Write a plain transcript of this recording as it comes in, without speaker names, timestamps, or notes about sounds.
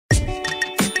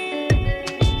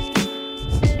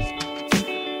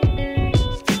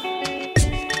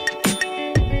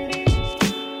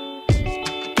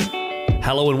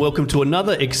Hello and welcome to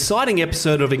another exciting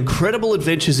episode of Incredible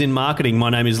Adventures in Marketing. My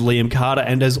name is Liam Carter,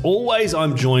 and as always,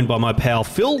 I'm joined by my pal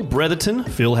Phil Bretherton.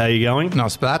 Phil, how are you going?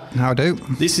 Not bad. How do?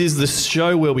 This is the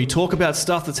show where we talk about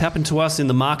stuff that's happened to us in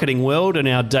the marketing world and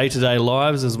our day-to-day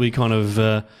lives as we kind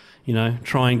of,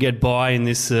 try and get by in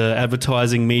this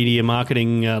advertising, media,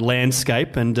 marketing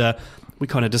landscape. And we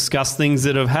kind of discuss things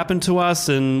that have happened to us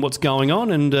and what's going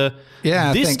on. And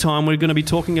this time we're going to be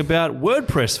talking about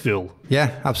WordPress, Phil.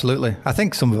 Yeah, absolutely. I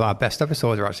think some of our best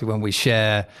episodes are actually when we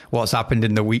share what's happened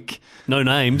in the week. No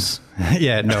names.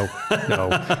 Yeah, no.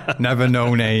 Never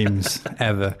no names,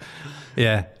 ever.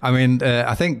 Yeah, I mean,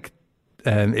 I think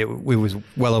we was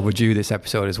well overdue this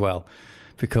episode as well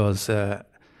because,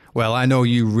 I know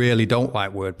you really don't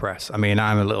like WordPress. I mean,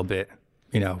 I'm a little bit...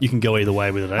 You can go either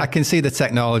way with it, eh? I can see the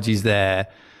technology's there,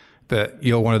 but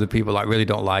you're one of the people that really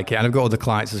don't like it. And I've got other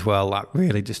clients as well that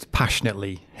really just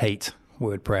passionately hate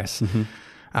WordPress. Mm-hmm.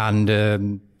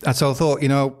 And so I thought,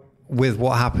 with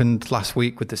what happened last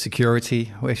week with the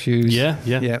security issues. Yeah.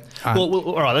 Well,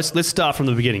 all right, let's start from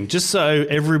the beginning. Just so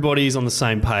everybody's on the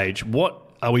same page, what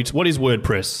is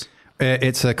WordPress?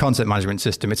 It's a content management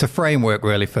system. It's a framework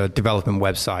really for developing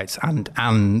websites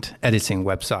and editing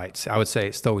websites. I would say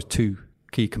it's those two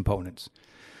key components.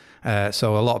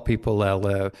 So a lot of people,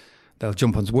 they'll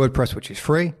jump onto WordPress, which is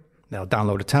free. They'll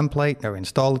download a template, they'll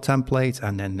install a template,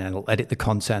 and then they'll edit the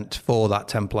content for that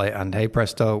template. And hey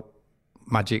presto,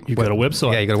 magic. You've got a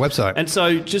website. Yeah, you got a website. And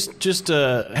so just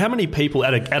how many people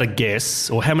at a guess,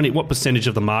 or what percentage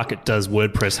of the market does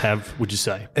WordPress have, would you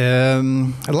say?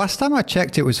 Last time I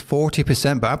checked, it was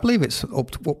 40%, but I believe it's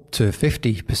up to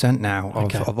 50% now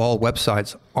of all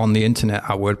websites on the internet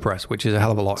are WordPress, which is a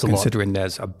hell of a lot considering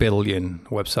there's a billion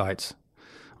websites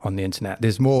on the internet.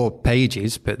 There's more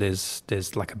pages, but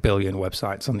there's like a billion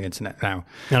websites on the internet now.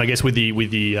 And I guess with the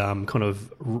kind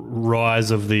of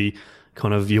rise of the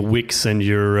kind of your Wix and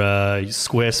your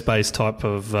Squarespace type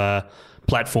of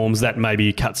platforms, that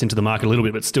maybe cuts into the market a little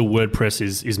bit, but still WordPress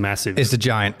is massive. It's the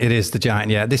giant. It is the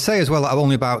giant, yeah. They say as well that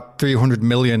only about 300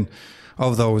 million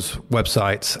of those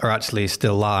websites are actually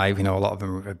still live. A lot of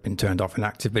them have been turned off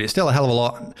inactive, but it's still a hell of a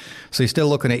lot. So you're still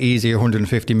looking at easy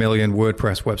 150 million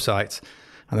WordPress websites.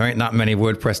 And there ain't that many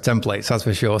WordPress templates, that's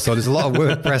for sure. So there's a lot of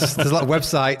WordPress, there's a lot of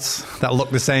websites that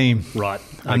look the same. Right.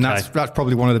 Okay. And that's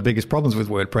probably one of the biggest problems with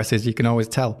WordPress is you can always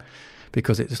tell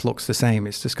because it just looks the same.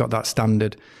 It's just got that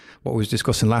standard, what we was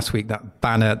discussing last week, that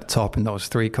banner at the top and those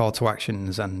three call to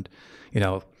actions and,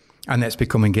 and it's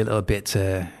becoming a little bit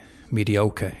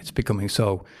mediocre. It's becoming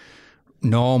so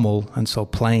normal and so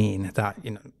plain that,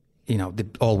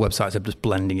 all websites are just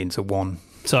blending into one.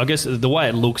 So I guess the way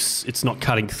it looks, it's not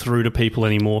cutting through to people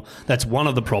anymore. That's one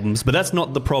of the problems, but that's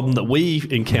not the problem that we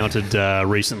encountered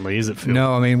recently, is it, Phil?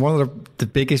 No, I mean, one of the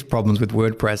biggest problems with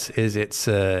WordPress is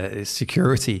its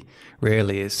security,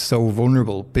 really. It's so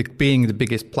vulnerable. Being the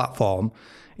biggest platform,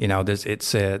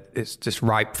 it's just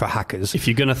ripe for hackers. If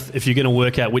you're gonna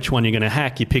work out which one you're gonna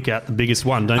hack, you pick out the biggest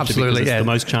one, don't Absolutely, you? Because it's the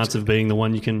most chance of being the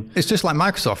one you can. It's just like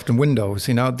Microsoft and Windows.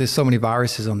 There's so many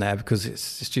viruses on there because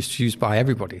it's just used by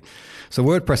everybody. So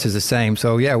WordPress is the same.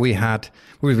 So yeah, we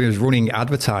was running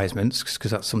advertisements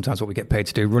because that's sometimes what we get paid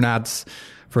to do, run ads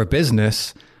for a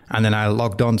business. And then I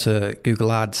logged on to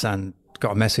Google Ads and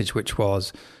got a message which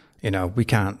was, we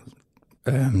can't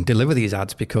deliver these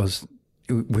ads because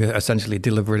we're essentially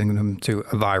delivering them to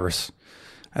a virus,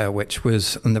 and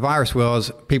the virus was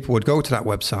people would go to that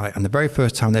website and the very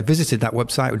first time they visited that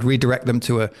website would redirect them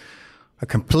to a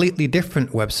completely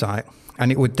different website,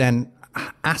 and it would then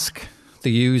ask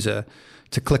the user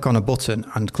to click on a button,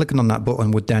 and clicking on that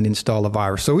button would then install a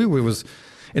virus. So we was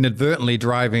inadvertently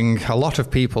driving a lot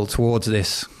of people towards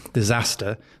this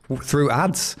disaster through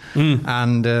ads.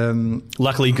 And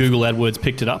luckily Google AdWords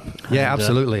picked it up. Yeah,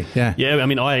 absolutely. Yeah. I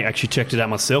mean, I actually checked it out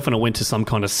myself, and I went to some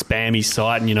kind of spammy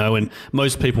site, and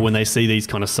most people, when they see these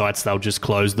kind of sites, they'll just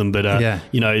close them. But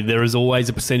there is always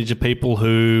a percentage of people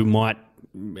who might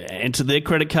enter their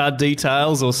credit card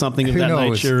details or something of that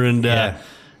nature, and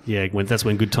that's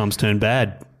when good times turn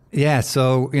bad. Yeah,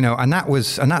 so that's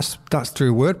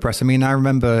through WordPress. I mean, I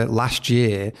remember last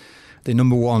year the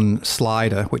number one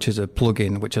slider, which is a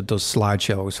plugin which does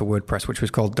slideshows for WordPress, which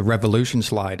was called the Revolution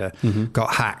slider,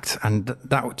 got hacked, and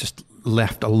that just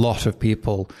left a lot of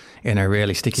people in a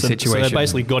really sticky situation. So they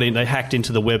basically they hacked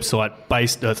into the website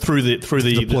based through the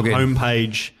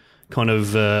homepage. Kind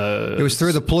of it was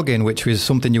through the plugin, which was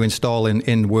something you install in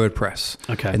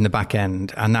WordPress in the back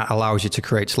end, and that allows you to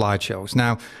create slideshows.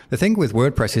 Now, the thing with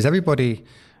WordPress is everybody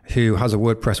who has a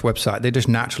WordPress website, they just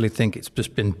naturally think it's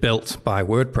just been built by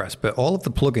WordPress. But all of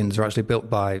the plugins are actually built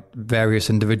by various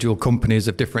individual companies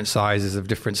of different sizes, of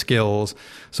different skills.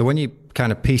 So when you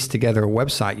kind of piece together a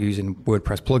website using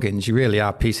WordPress plugins, you really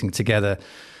are piecing together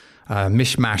a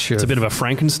mishmash. It's a bit of a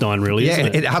Frankenstein, really, isn't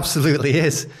it? It absolutely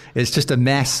is. It's just a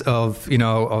mess of,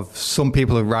 of some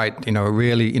people who write,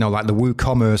 really, like the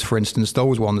WooCommerce, for instance,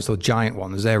 those giant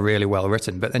ones, they're really well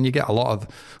written. But then you get a lot of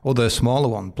other smaller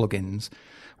plugins,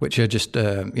 which are just,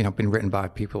 been written by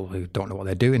people who don't know what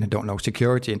they're doing and don't know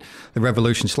security. And the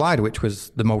Revolution slider, which was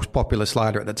the most popular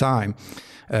slider at the time,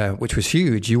 which was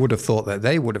huge, you would have thought that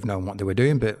they would have known what they were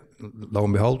doing, but lo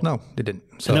and behold, no, they didn't.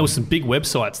 So, and there were some big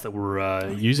websites that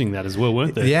were using that as well,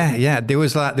 weren't there? Yeah. There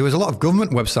was a lot of government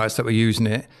websites that were using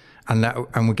it,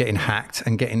 and were getting hacked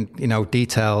and getting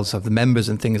details of the members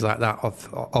and things like that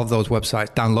of those websites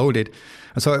downloaded,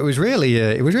 and so it was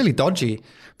really dodgy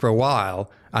for a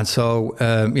while. And so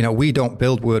we don't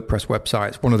build WordPress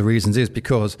websites. One of the reasons is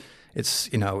because it's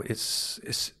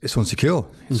unsecure.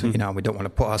 Mm-hmm. So, we don't want to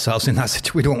put ourselves in that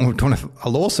situation. We don't want a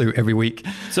lawsuit every week.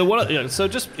 So so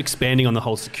just expanding on the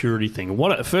whole security thing.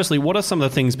 Firstly, what are some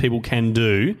of the things people can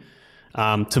do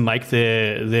to make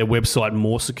their website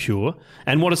more secure?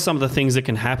 And what are some of the things that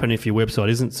can happen if your website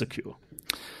isn't secure?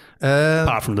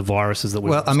 Apart from the viruses that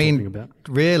we're talking about.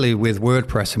 Really, with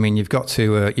WordPress, you've got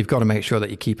to make sure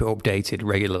that you keep it updated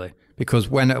regularly, because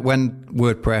when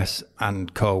WordPress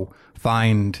and co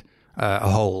find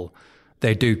a hole,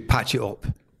 they do patch it up.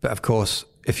 But of course,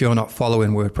 if you're not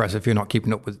following WordPress, if you're not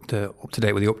keeping up to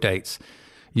date with the updates,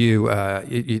 you're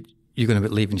going to be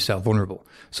leaving yourself vulnerable.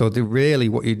 So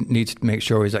what you need to make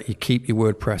sure is that you keep your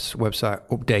WordPress website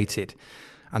updated.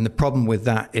 And the problem with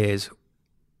that is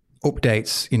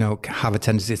updates, have a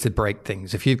tendency to break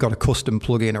things. If you've got a custom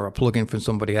plugin or a plugin from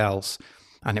somebody else,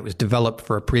 and it was developed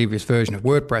for a previous version of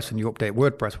WordPress, and you update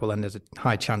WordPress, well, then there's a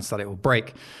high chance that it will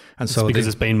break. And so because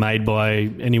it's been made by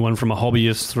anyone from a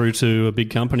hobbyist through to a big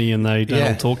company, and they don't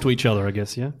all talk to each other, I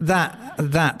guess. Yeah,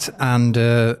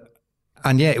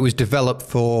 and it was developed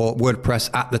for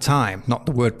WordPress at the time, not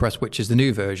the WordPress which is the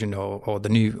new version or the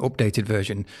new updated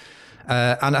version.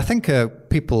 And I think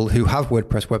people who have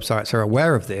WordPress websites are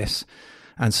aware of this,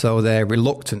 and so they're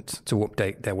reluctant to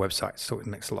update their websites. So it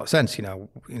makes a lot of sense,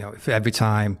 if every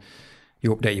time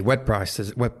you update your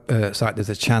website, there's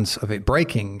a chance of it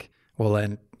breaking. Well,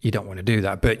 then you don't want to do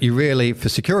that. But you really, for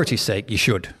security's sake, you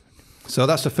should. So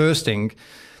that's the first thing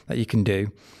that you can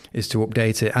do, is to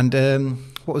update it. And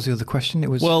what was the other question? It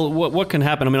was what can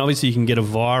happen? Obviously you can get a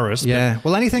virus. Yeah,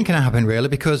 well, anything can happen really,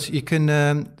 because you can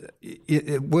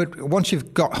once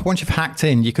you've hacked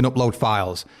in, you can upload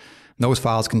files. And those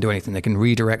files can do anything. They can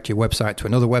redirect your website to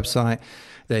another website.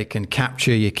 They can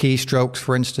capture your keystrokes,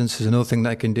 for instance, is another thing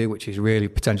they can do, which is really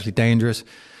potentially dangerous.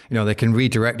 They can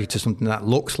redirect you to something that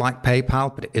looks like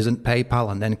PayPal, but it isn't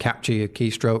PayPal, and then capture your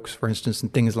keystrokes, for instance,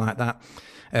 and things like that.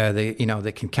 They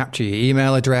can capture your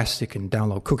email address. They can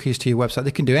download cookies to your website.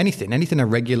 They can do anything a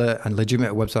regular and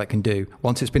legitimate website can do.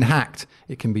 Once it's been hacked,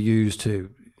 it can be used to,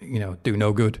 do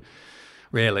no good,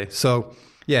 really. So,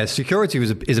 yeah, security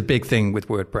is a big thing with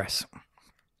WordPress.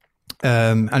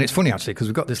 And it's funny, actually, because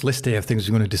we've got this list here of things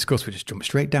we're going to discuss. We just jumped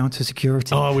straight down to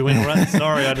security. Oh, we went right.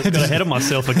 Sorry, I just got ahead of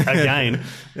myself again.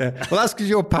 Yeah. Well, that's because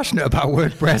you're passionate about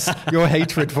WordPress, your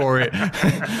hatred for it.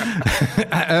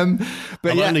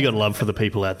 But I've only got love for the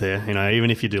people out there, even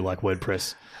if you do like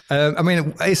WordPress.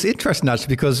 It's interesting, actually,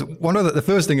 because one of the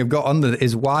first thing I've got on there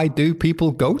is, why do people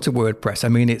go to WordPress?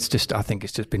 I think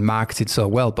it's just been marketed so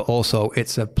well, but also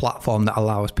it's a platform that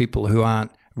allows people who aren't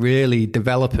really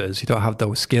developers, who don't have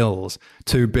those skills,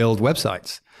 to build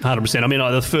websites.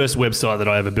 100%. The first website that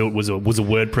I ever built was a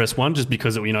WordPress one, just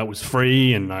because it was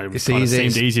free and it kind of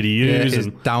seemed easy to use.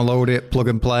 And download it, plug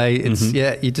and play. It's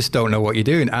you just don't know what you're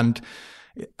doing, and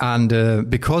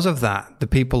because of that, the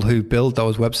people who build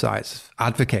those websites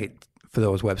advocate for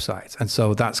those websites, and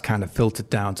so that's kind of filtered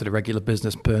down to the regular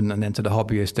business person and then to the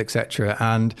hobbyist, etc.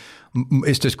 And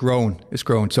it's just grown. It's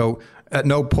grown. So at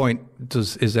no point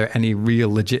is there any real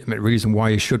legitimate reason why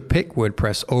you should pick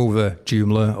WordPress over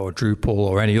Joomla or Drupal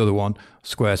or any other one,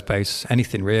 Squarespace,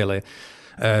 anything really.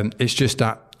 It's just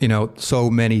that, so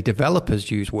many developers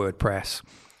use WordPress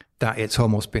that it's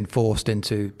almost been forced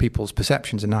into people's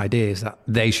perceptions and ideas that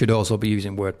they should also be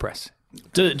using WordPress.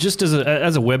 Just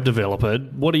as a web developer,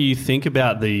 what do you think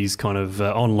about these kind of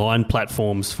online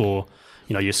platforms for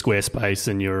your Squarespace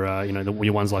and your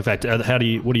your ones like that?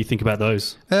 What do you think about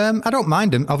those? I don't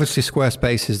mind them. Obviously,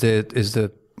 Squarespace is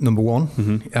the number one.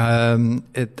 Mm-hmm.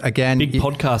 Big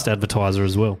podcast advertiser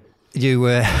as well.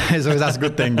 So that's a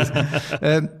good thing.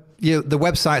 the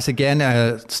websites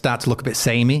again start to look a bit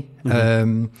samey.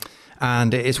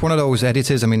 And it's one of those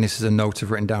editors. I mean, this is a note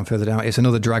I've written down further down. It's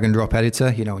another drag and drop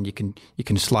editor, and you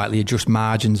can slightly adjust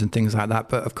margins and things like that.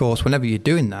 But of course, whenever you're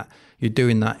doing that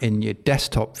in your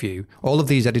desktop view. All of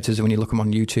these editors, when you look them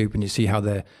on YouTube and you see how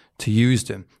they're to use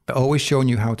them, they're always showing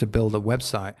you how to build a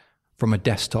website from a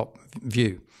desktop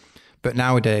view. But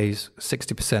nowadays,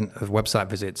 60% of website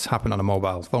visits happen on a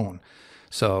mobile phone.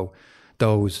 So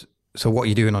what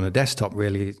you're doing on a desktop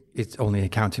really, it's only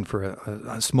accounting for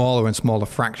a smaller and smaller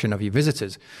fraction of your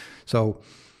visitors. So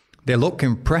they look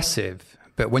impressive,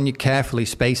 but when you're carefully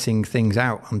spacing things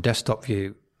out on desktop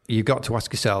view, you've got to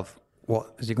ask yourself,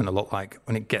 what is it going to look like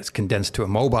when it gets condensed to a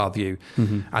mobile view?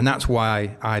 And that's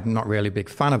why I'm not really a big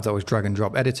fan of those drag and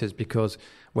drop editors, because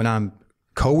when I'm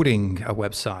coding a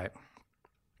website,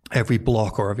 every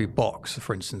block or every box,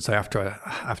 for instance, I have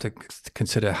to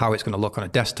consider how it's going to look on a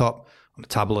desktop, on a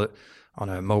tablet, on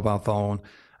a mobile phone,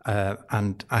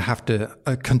 and I have to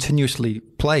continuously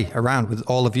play around with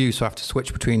all the views. So I have to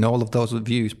switch between all of those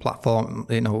views, platform,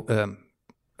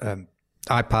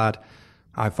 iPad,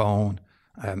 iPhone,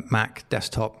 Mac,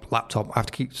 desktop, laptop. I have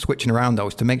to keep switching around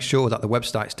those to make sure that the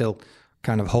website still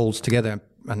kind of holds together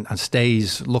and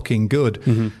stays looking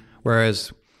good.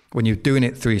 Whereas when you're doing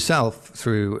it through yourself,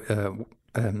 through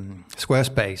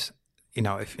Squarespace,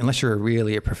 unless you're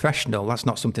really a professional, that's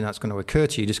not something that's going to occur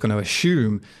to you. You're just going to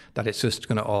assume that it's just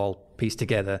going to all piece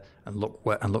together and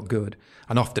look good.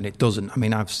 And often it doesn't. I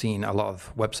mean, I've seen a lot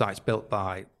of websites built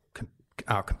by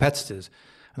our competitors,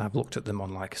 and I've looked at them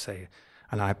on, like, say,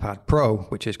 an iPad Pro,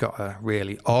 which has got a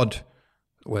really odd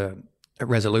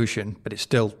resolution, but it's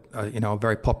still a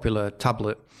very popular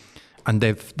tablet. And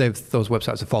those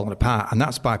websites have fallen apart, and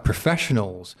that's by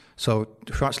professionals. So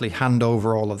to actually hand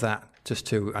over all of that just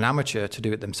to an amateur to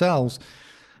do it themselves,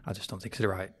 I just don't think it's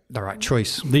the right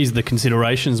choice. These are the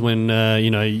considerations when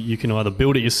you can either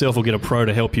build it yourself or get a pro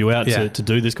to help you out to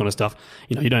do this kind of stuff.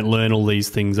 You don't learn all these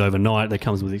things overnight. That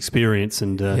comes with experience,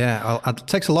 and it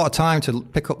takes a lot of time to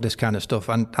pick up this kind of stuff.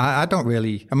 And I don't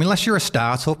really. I mean, unless you're a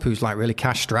startup who's like really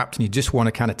cash strapped and you just want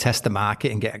to kind of test the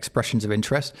market and get expressions of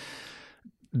interest,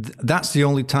 that's the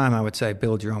only time I would say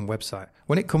build your own website.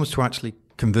 When it comes to actually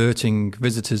converting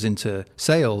visitors into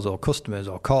sales or customers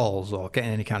or calls or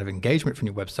getting any kind of engagement from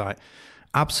your website,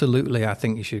 absolutely, I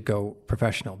think you should go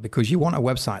professional, because you want a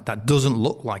website that doesn't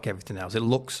look like everything else. It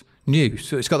looks new.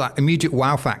 So it's got that immediate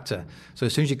wow factor. So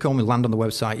as soon as you come and land on the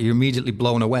website, you're immediately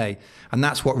blown away. And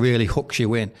that's what really hooks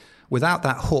you in. Without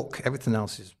that hook, everything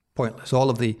else is pointless. All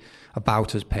of the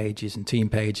about us pages and team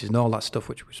pages and all that stuff,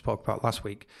 which we spoke about last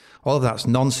week, all of that's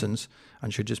nonsense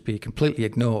and should just be completely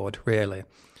ignored, really.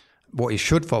 What you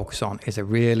should focus on is a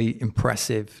really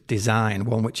impressive design,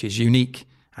 one which is unique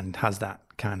and has that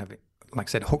kind of, like I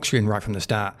said, hooks you in right from the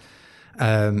start.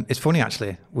 It's funny,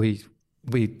 actually.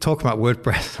 We talk about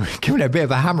WordPress, we're giving it a bit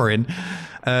of a hammering,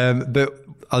 but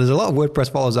there's a lot of WordPress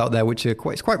followers out there which are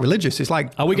quite religious. It's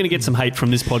like, are we going to get some hate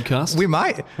from this podcast? We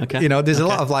might. Okay. There's a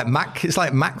lot of like Mac. It's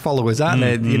like Mac followers, aren't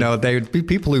there? They would be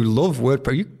people who love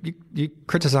WordPress. You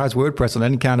criticize WordPress on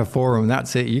any kind of forum, and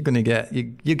that's it. You're going to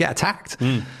get attacked.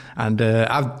 And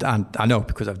I know,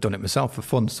 because I've done it myself for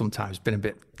fun. Sometimes been a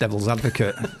bit devil's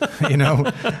advocate.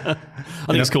 I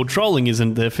think it's called trolling,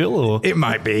 isn't there, Phil? Or it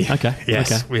might be. Okay.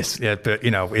 Yes. Okay. Yes. Yeah. But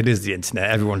it is the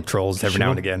internet. Everyone trolls every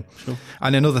now and again. Sure.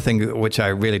 And another thing which I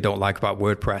really don't like about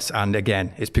WordPress, and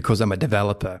again, it's because I'm a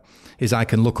developer, is I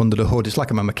can look under the hood. It's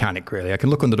like I'm a mechanic, really. I can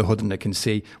look under the hood and I can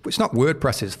see. But it's not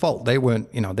WordPress's fault. They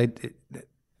weren't.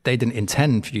 They didn't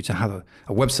intend for you to have a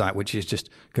website which is just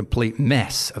a complete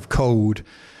mess of code,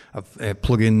 of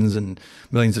plugins and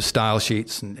millions of style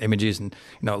sheets and images and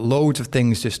loads of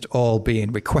things just all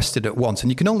being requested at once.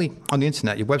 And you can only, on the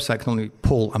internet, your website can only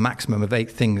pull a maximum of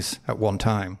 8 things at one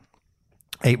time.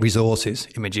 8 resources,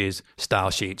 images,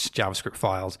 style sheets, JavaScript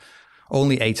files,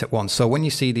 only 8 at once. So when you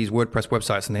see these WordPress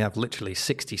websites and they have literally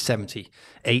 60, 70,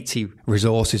 80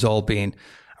 resources all being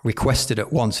requested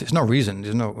at once, there's no reason.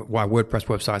 There's no why WordPress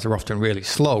websites are often really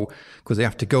slow, because they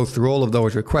have to go through all of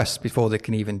those requests before they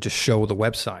can even just show the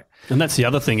website. And that's the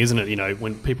other thing, isn't it?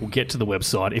 When people get to the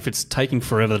website, if it's taking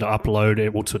forever to upload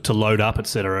it or to load up,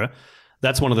 etc.,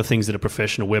 that's one of the things that a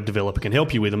professional web developer can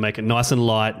help you with and make it nice and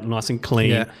light, nice and clean.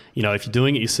 Yeah. If you're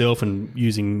doing it yourself and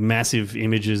using massive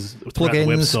images throughout the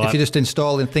website. If you're just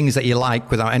installing things that you like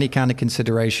without any kind of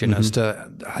consideration as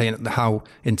to how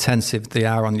intensive they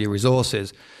are on your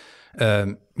resources,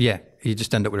 you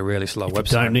just end up with a really slow website.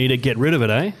 If you don't need it, get rid of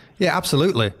it, eh? Yeah,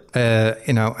 absolutely.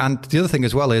 And the other thing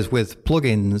as well is with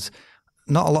plugins,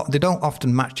 not a lot. They don't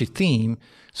often match your theme.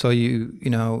 So you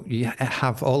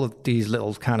have all of these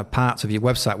little kind of parts of your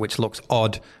website which looks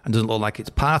odd and doesn't look like it's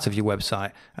part of your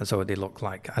website, and so they look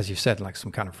like, as you said, like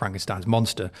some kind of Frankenstein's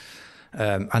monster.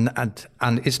 And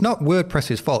it's not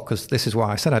WordPress's fault, because this is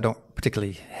why I said I don't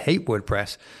particularly hate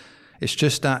WordPress. It's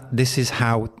just that this is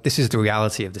the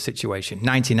reality of the situation.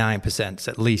 99%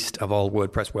 at least of all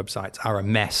WordPress websites are a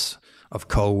mess of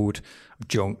code, of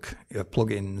junk,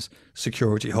 plugins,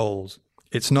 security holes.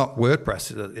 It's not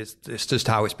WordPress. It's just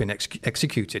how it's been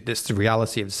executed. It's the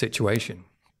reality of the situation,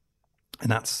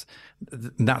 and that's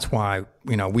why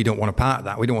we don't want a part of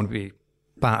that. We don't want to be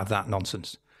part of that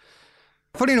nonsense.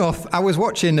 Funny enough, I was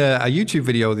watching a YouTube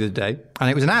video the other day, and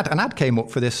it was an ad. An ad came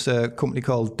up for this company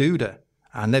called Duda,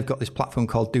 and they've got this platform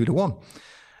called Duda One.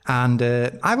 And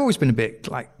I've always been a bit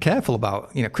careful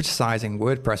about criticizing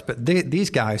WordPress, but these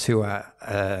guys who are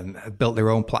built their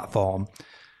own platform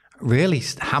really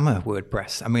hammer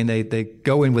WordPress. I mean, they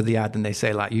go in with the ad and they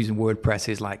say like using WordPress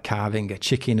is like carving a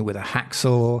chicken with a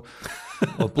hacksaw,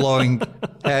 or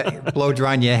blow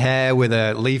drying your hair with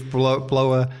a leaf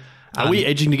blower. Are we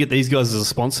edging to get these guys as a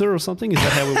sponsor or something? Is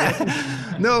that how we're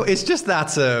working? No, it's just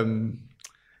that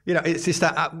it's just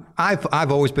that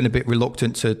I've always been a bit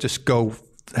reluctant to just go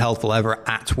hell for leather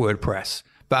at WordPress.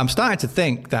 But I'm starting to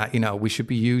think that, we should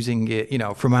be using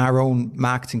it, from our own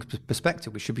marketing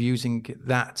perspective, we should be using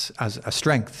that as a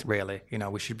strength, really.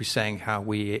 We should be saying how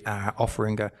we are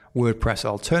offering a WordPress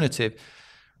alternative.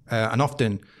 And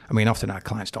often our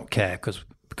clients don't care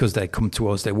because they come to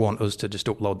us, they want us to just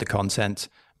upload the content,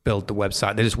 build the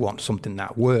website. They just want something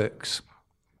that works,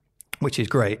 which is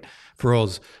great for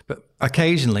us. But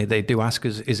occasionally they do ask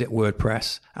us, is it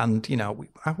WordPress? And,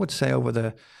 I would say over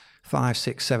the 5,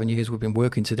 6, 7 years we've been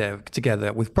working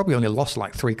together, we've probably only lost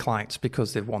like 3 clients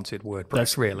because they've wanted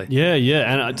WordPress, really.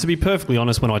 Yeah. And to be perfectly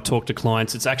honest, when I talk to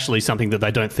clients, it's actually something that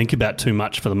they don't think about too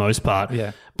much for the most part.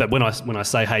 Yeah. But when I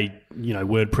say, hey,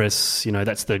 WordPress,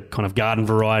 that's the kind of garden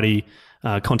variety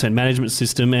content management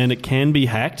system, and it can be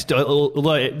hacked,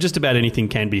 although just about anything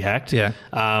can be hacked. Yeah.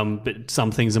 But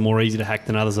some things are more easy to hack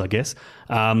than others, I guess.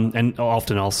 And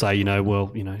often I'll say,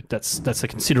 that's a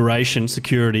consideration,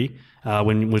 security,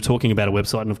 when we're talking about a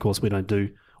website. And of course, we don't do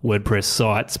WordPress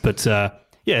sites, but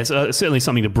it's certainly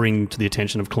something to bring to the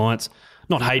attention of clients.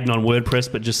 Not hating on WordPress,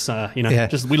 but just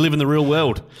just we live in the real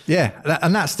world. Yeah,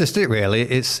 and that's just it, really.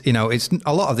 It's it's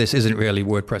a lot of this isn't really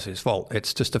WordPress's fault.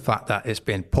 It's just the fact that it's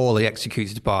been poorly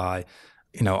executed by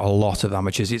a lot of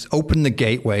amateurs. It's opened the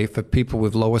gateway for people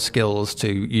with lower skills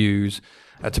to use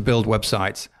to build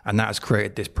websites, and that has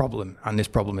created this problem. And this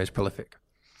problem is prolific.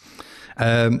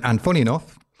 And funny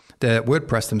enough, the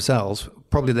WordPress themselves,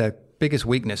 probably their biggest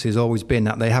weakness has always been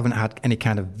that they haven't had any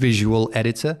kind of visual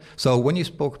editor. So when you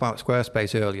spoke about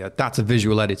Squarespace earlier, that's a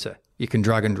visual editor. You can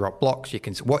drag and drop blocks.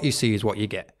 What you see is what you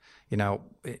get.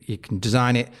 You can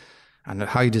design it, and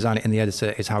how you design it in the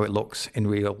editor is how it looks in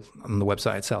real on the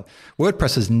website itself.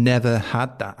 WordPress has never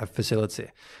had that facility.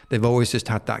 They've always just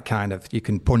had that kind of, you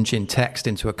can punch in text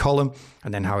into a column,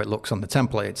 and then how it looks on the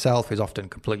template itself is often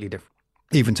completely different,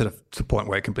 even to the point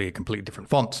where it can be a completely different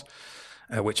font,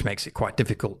 which makes it quite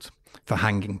difficult for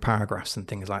hanging paragraphs and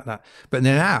things like that. But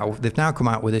they've now come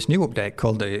out with this new update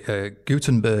called the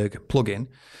Gutenberg plugin,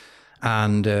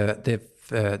 and they've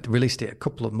released it a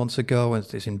couple of months ago, and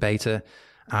it's in beta,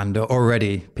 and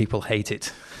already people hate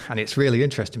it. And it's really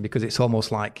interesting because it's almost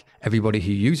like everybody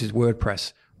who uses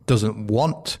WordPress doesn't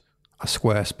want a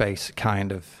Squarespace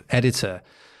kind of editor,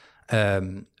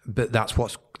 but that's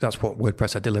what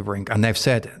WordPress are delivering, and they've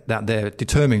said that they're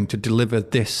determined to deliver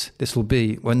this. This will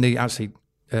be when they actually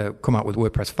come out with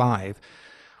WordPress 5,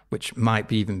 which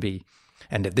might even be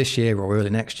end of this year or early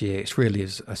next year. It's really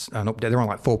is an update. They're on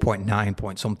like 4.9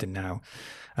 point something now.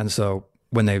 And so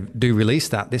when they do release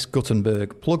that, this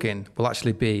Gutenberg plugin will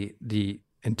actually be the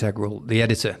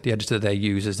editor they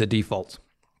use as the default.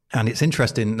 And it's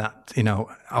interesting that,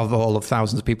 of all of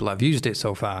thousands of people that have used it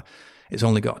so far, it's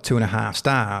only got 2.5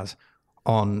 stars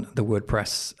on the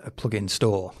WordPress plugin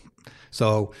store.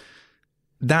 So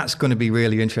that's going to be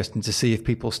really interesting to see if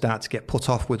people start to get put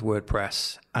off with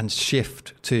WordPress and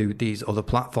shift to these other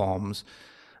platforms,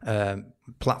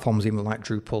 platforms even like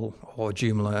Drupal or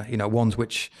Joomla, ones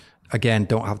which, again,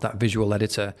 don't have that visual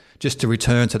editor, just to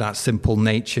return to that simple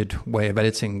natured way of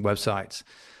editing websites.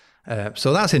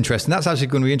 So that's interesting. That's actually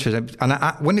going to be interesting. And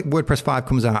when WordPress 5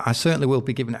 comes out, I certainly will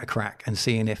be giving it a crack and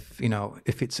seeing if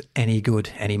it's any good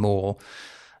anymore.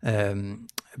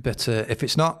 But if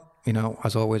it's not,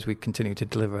 as always, we continue to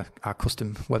deliver our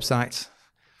custom websites,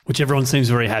 which everyone seems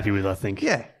very happy with, I think.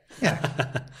 Yeah.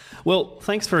 Well,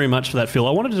 thanks very much for that, Phil.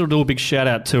 I wanted to do a big shout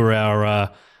out to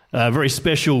our very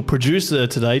special producer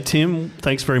today, Tim.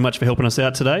 Thanks very much for helping us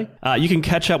out today. You can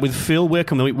catch up with Phil. Where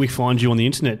can we find you on the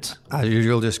internet? As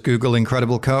usual, just Google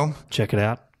Incredible Co. Check it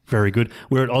out. Very good.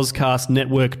 We're at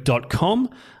ozcastnetwork.com.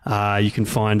 You can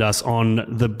find us on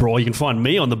you can find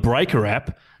me on the Breaker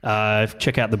app.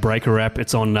 Check out the Breaker app.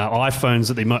 It's on iPhones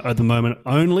at the moment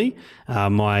only.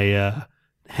 My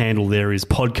handle there is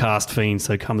Podcast Fiend,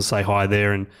 so come and say hi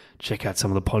there and check out some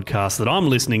of the podcasts that I'm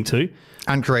listening to.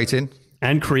 And creating.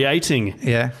 And creating.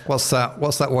 Yeah. What's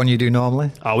that one you do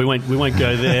normally? Oh, we won't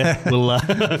go there. We'll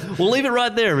leave it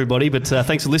right there, everybody. But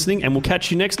thanks for listening, and we'll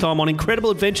catch you next time on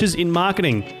Incredible Adventures in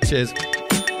Marketing. Cheers.